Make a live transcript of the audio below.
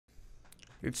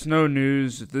It's no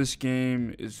news that this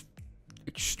game is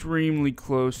extremely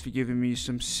close to giving me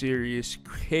some serious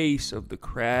case of the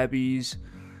crabbies.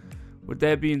 With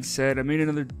that being said, I made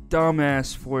another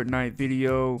dumbass Fortnite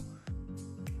video,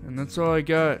 and that's all I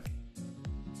got.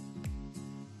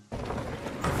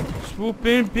 Swoop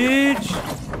in, bitch!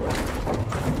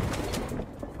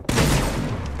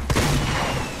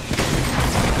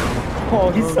 Oh,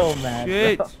 he's so mad.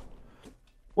 Shit! Bro.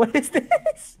 What is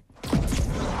this?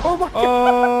 Oh my god!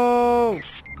 Oh!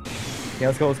 Yeah,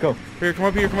 let's go, let's go. Here, come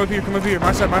up here, come up here, come up here.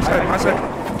 My side, my side, my side.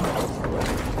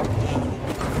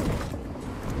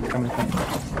 Coming.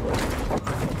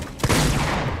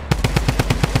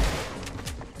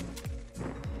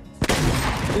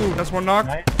 Ooh, that's one knock.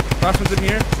 Nice. Last one's in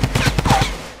here.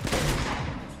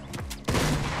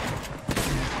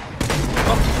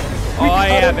 Oh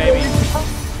yeah, baby.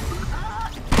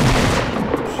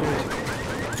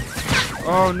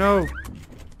 Oh no.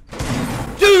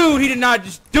 Dude, he did not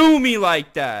just do me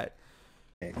like that.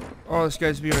 Oh, this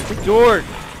guy's being a dork.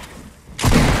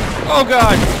 Oh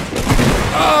god.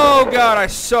 Oh god, I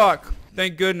suck.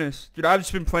 Thank goodness. Dude, I've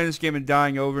just been playing this game and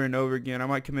dying over and over again. I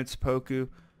might commit seppuku.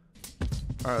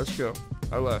 Alright, let's go.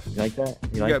 I left. You like that?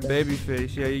 You like got that? baby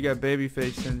face. Yeah, you got baby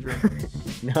face syndrome.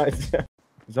 No,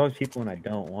 there's always people when I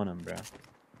don't want them, bro.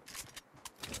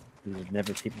 There's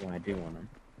never people when I do want them.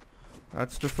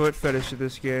 That's the foot fetish of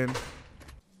this game.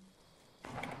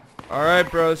 Alright,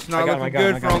 bro. It's not looking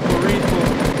good for Uncle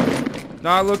Reefanis.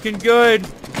 Not looking good.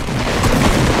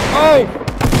 Oh!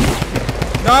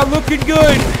 Not looking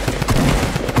good.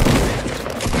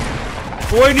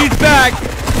 Boy needs back.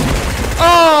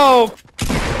 Oh!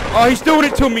 Oh, he's doing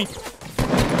it to me.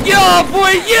 Yo,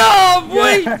 boy! Yo,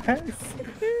 boy! Yes.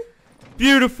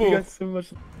 Beautiful. You got so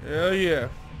much. Hell yeah.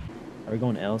 Are we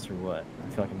going else or what? I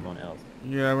feel like I'm going else.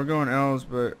 Yeah, we're going L's,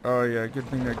 but oh yeah, good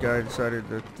thing that guy decided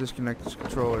to disconnect his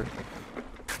controller.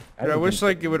 I wish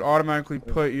like it would automatically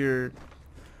put your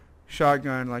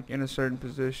shotgun like in a certain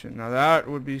position. Now that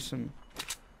would be some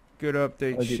good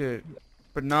update shit.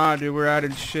 But nah, dude, we're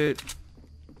adding shit.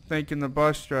 Thanking the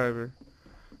bus driver.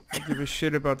 I don't give a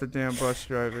shit about the damn bus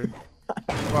driver.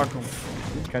 Fuck him.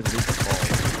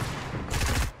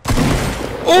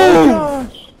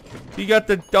 Oh! He got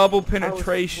the double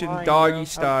penetration flying, doggy bro.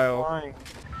 style.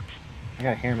 I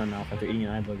got hair in my mouth after eating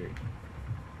an eye booger.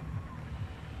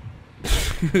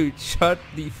 Dude, shut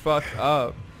the fuck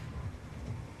up.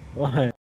 What?